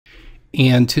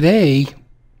And today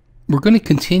we're going to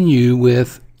continue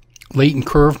with latent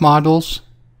curve models.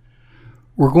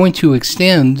 We're going to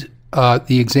extend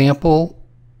the example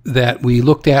that we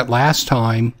looked at last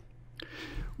time.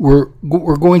 We're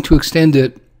going to extend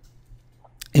it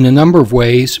in a number of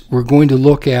ways. We're going to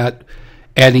look at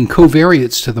adding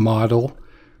covariates to the model,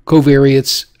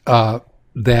 covariates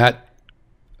that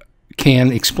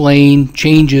can explain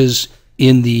changes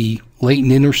in the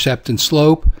latent intercept and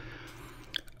slope,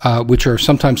 which are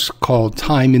sometimes called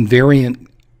time invariant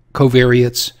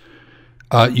covariates.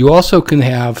 You also can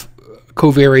have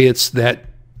covariates that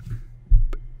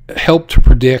help to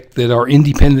predict, that are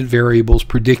independent variables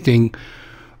predicting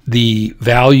the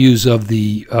values of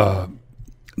the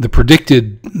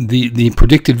predicted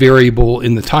variable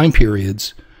in the time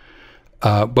periods,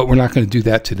 but we're not going to do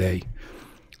that today.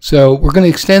 So we're going to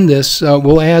extend this.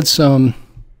 We'll add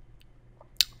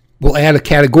a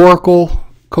categorical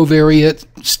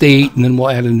covariate state, and then we'll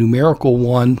add a numerical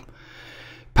one,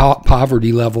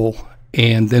 poverty level,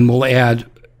 and then we'll add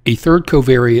a third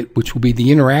covariate, which will be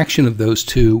the interaction of those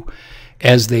two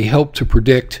as they help to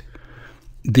predict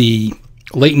the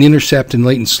latent intercept and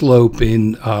latent slope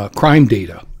in crime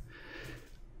data.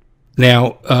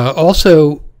 Now,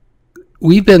 also,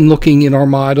 we've been looking in our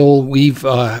model, we've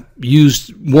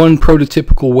used one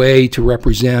prototypical way to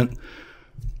represent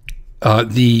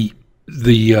the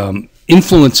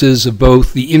influences of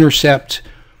both the intercept,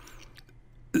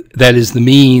 that is the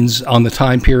means on the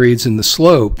time periods, and the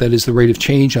slope, that is the rate of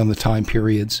change on the time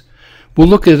periods. We'll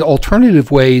look at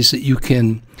alternative ways that you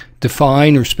can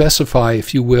define or specify,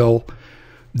 if you will,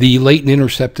 the latent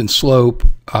intercept and slope,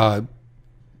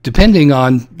 depending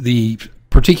on the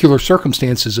particular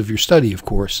circumstances of your study, of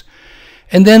course.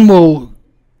 And then we'll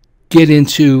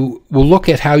look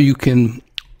at how you can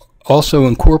also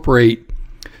incorporate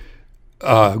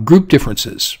group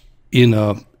differences in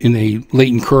a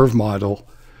latent curve model,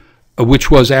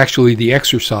 which was actually the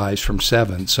exercise from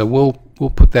 7. So we'll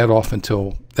put that off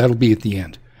until that'll be at the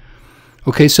end.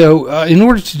 Okay, so in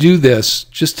order to do this,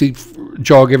 just to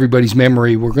jog everybody's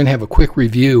memory, we're going to have a quick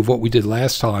review of what we did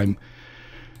last time,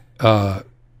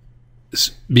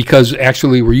 because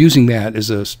actually we're using that as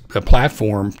a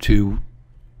platform to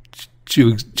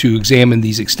examine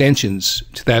these extensions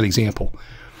to that example.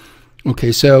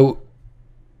 Okay, so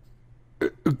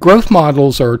growth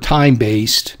models are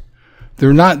time-based.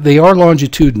 They are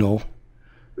longitudinal.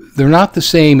 They're not the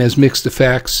same as mixed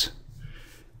effects,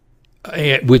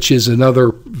 which is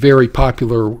another very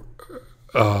popular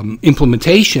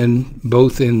implementation,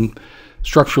 both in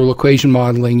structural equation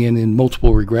modeling and in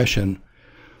multiple regression.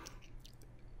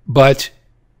 But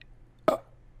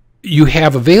you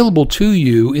have available to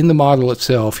you in the model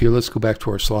itself, here, let's go back to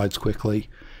our slides quickly.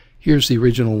 Here's the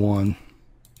original one.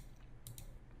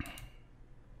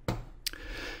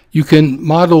 You can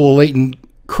model a latent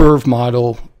curve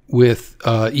model with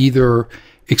either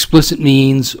explicit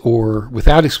means or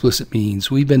without explicit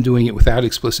means. We've been doing it without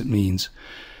explicit means,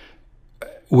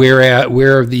 where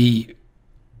we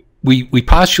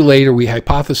postulate or we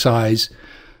hypothesize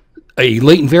a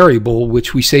latent variable,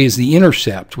 which we say is the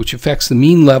intercept, which affects the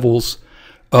mean levels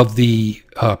of the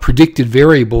predicted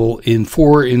variable in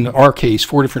our case,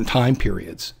 4 different time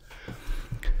periods.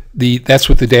 That's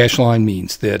what the dashed line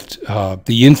means, that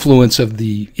the influence of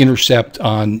the intercept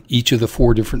on each of the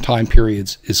 4 different time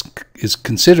periods is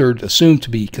assumed to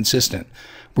be consistent.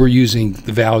 We're using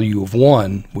the value of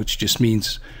 1, which just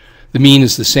means the mean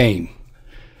is the same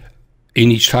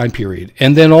in each time period.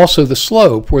 And then also the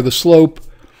slope, where the slope,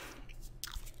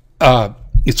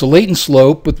 it's a latent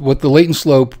slope, but what the latent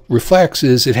slope reflects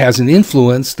is it has an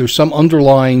influence. There's some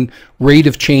underlying rate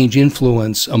of change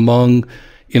influence among,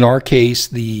 in our case,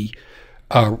 the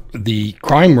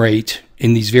crime rate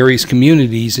in these various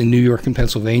communities in New York and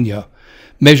Pennsylvania,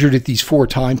 measured at these 4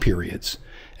 time periods.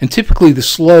 And typically the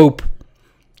slope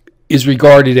is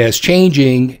regarded as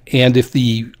changing, and if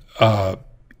the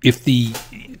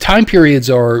time periods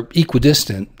are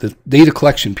equidistant, the data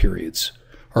collection periods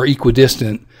are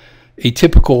equidistant, a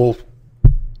typical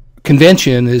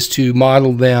convention is to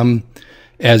model them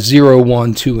as 0,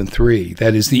 1, 2, and 3.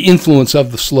 That is the influence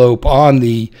of the slope on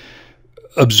the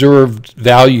observed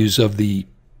values of the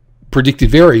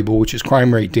predicted variable, which is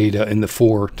crime rate data in the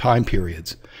 4 time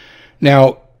periods.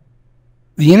 Now,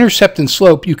 the intercept and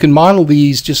slope, you can model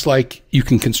these just like you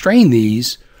can constrain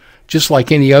these, just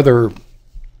like any other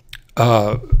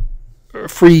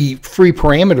free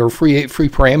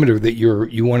parameter that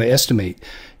you want to estimate.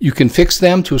 You can fix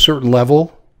them to a certain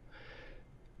level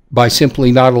by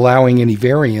simply not allowing any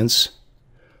variance,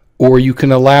 or you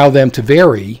can allow them to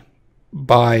vary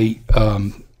by,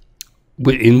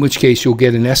 in which case you'll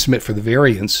get an estimate for the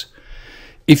variance.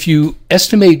 if you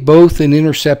estimate both an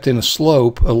intercept and a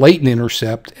slope, a latent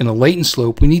intercept and a latent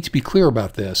slope, we need to be clear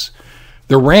about this.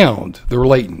 They're round, they're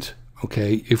latent.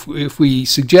 Okay, if we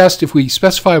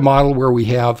specify a model where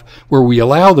we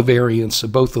allow the variance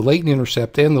of both the latent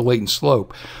intercept and the latent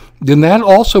slope, then that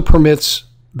also permits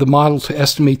the model to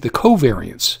estimate the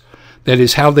covariance, that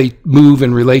is, how they move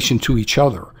in relation to each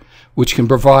other, which can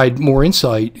provide more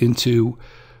insight into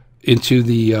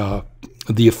the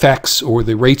effects or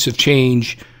the rates of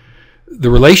change,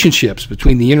 the relationships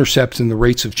between the intercepts and the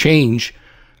rates of change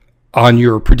on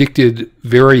your predicted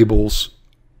variables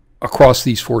across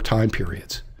these 4 time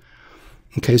periods.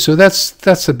 Okay, so that's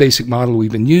the basic model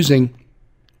we've been using.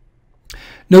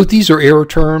 Note these are error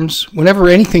terms. Whenever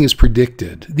anything is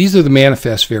predicted, these are the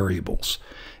manifest variables.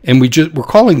 And we're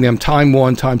calling them time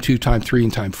 1, time 2, time 3,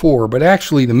 and time 4, but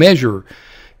actually the measure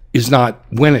is not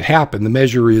when it happened. The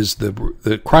measure is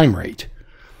the crime rate.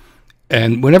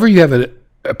 And whenever you have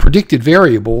a predicted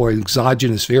variable or an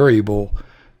exogenous variable,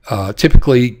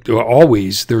 typically, or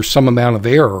always, there's some amount of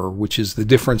error, which is the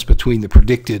difference between the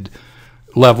predicted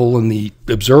level and the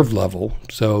observed level.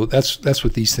 So that's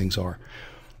what these things are.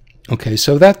 Okay,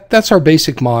 so that's our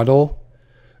basic model.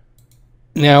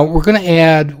 Now we're going to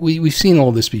add, we've seen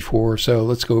all this before, so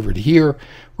let's go over to here.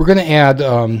 We're going to add,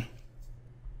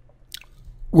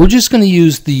 we're just going to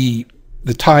use the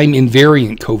time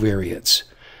invariant covariates.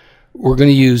 We're going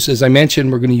to use, as I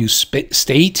mentioned, we're going to use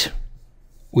state,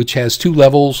 which has 2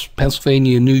 levels,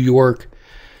 Pennsylvania, New York,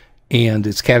 and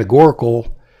it's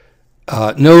categorical.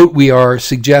 Note we are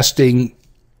suggesting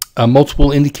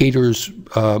multiple indicators,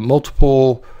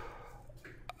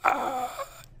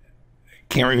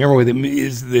 can't remember what it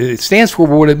is. It stands for,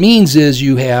 but what it means is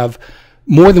you have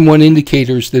more than one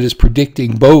indicators that is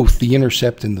predicting both the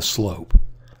intercept and the slope.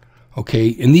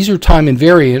 Okay, and these are time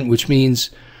invariant, which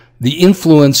means the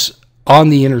influence on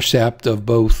the intercept of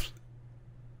both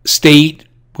state,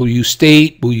 we'll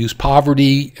use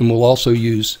poverty, and we'll also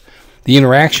use the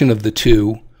interaction of the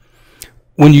two.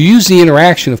 When you use the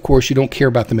interaction, of course, you don't care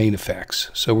about the main effects.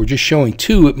 So we're just showing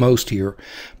 2 at most here,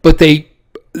 but they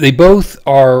both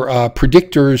are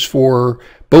predictors for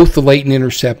both the latent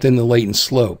intercept and the latent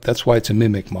slope. That's why it's a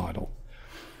mimic model.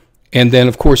 And then,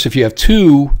 of course, if you have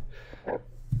 2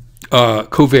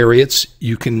 covariates,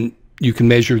 you can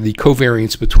measure the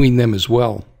covariance between them as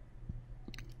well.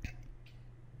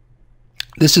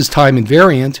 This is time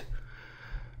invariant.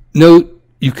 Note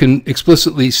you can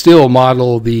explicitly still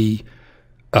model the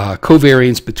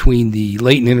covariance between the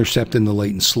latent intercept and the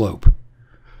latent slope.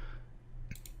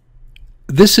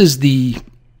 This is the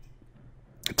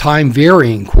time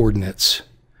varying coordinates.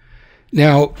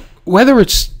 Now, whether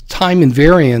it's time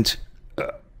invariant,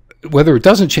 whether it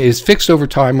doesn't change, it's fixed over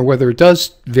time, or whether it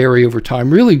does vary over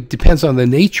time, really depends on the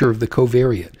nature of the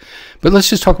covariate. But let's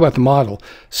just talk about the model.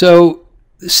 So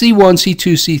C1,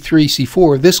 C2, C3,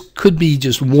 C4, this could be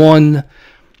just one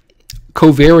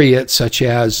covariate, such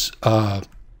as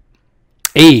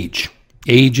age.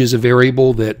 Age is a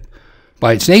variable that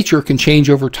by its nature can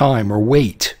change over time, or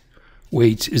weight.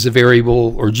 Weight is a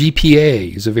variable, or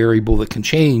GPA is a variable that can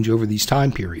change over these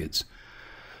time periods.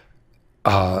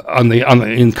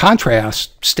 In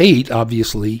contrast, state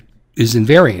obviously is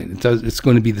invariant. It's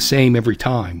going to be the same every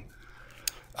time.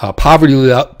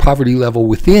 Poverty level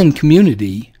within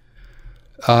community,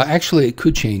 actually it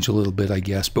could change a little bit, I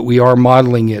guess, but we are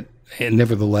modeling it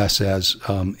nevertheless as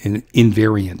an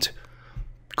invariant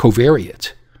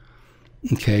covariate.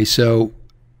 Okay, so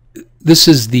this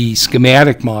is the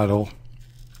schematic model.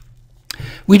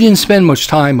 We didn't spend much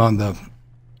time on the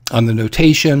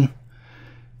notation,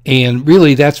 and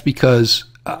really that's because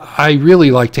I really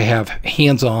like to have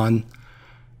hands-on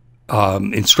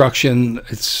instruction.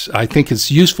 I think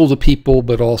it's useful to people,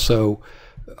 but also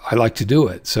I like to do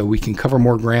it so we can cover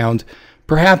more ground.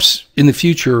 Perhaps in the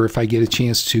future, if I get a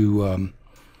chance to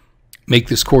make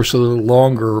this course a little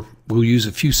longer, we'll use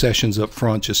a few sessions up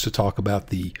front just to talk about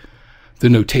the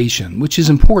notation, which is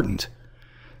important.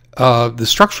 The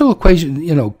structural equation,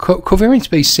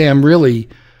 covariance-based SEM, really,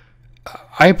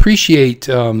 I appreciate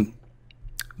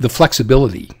the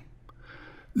flexibility.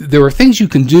 There are things you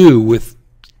can do with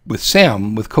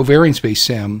SEM, with covariance-based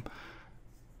SEM,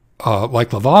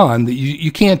 like lavaan, that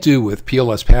you can't do with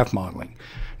PLS path modeling.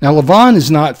 Now, lavaan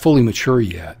is not fully mature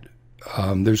yet.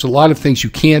 There's a lot of things you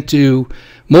can't do.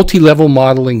 Multi-level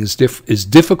modeling is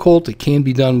difficult. It can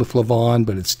be done with lavaan,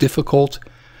 but it's difficult.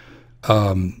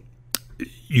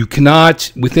 You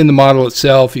cannot, within the model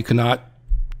itself, you cannot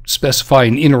specify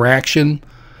an interaction.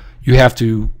 You have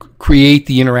to create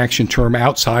the interaction term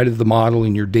outside of the model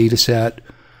in your data set.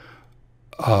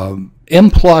 M+,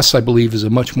 I believe, is a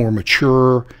much more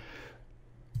mature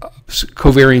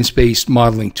covariance-based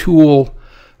modeling tool.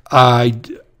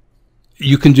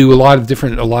 You can do a lot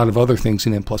of other things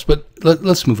in M+, but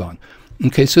let's move on.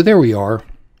 Okay, so there we are.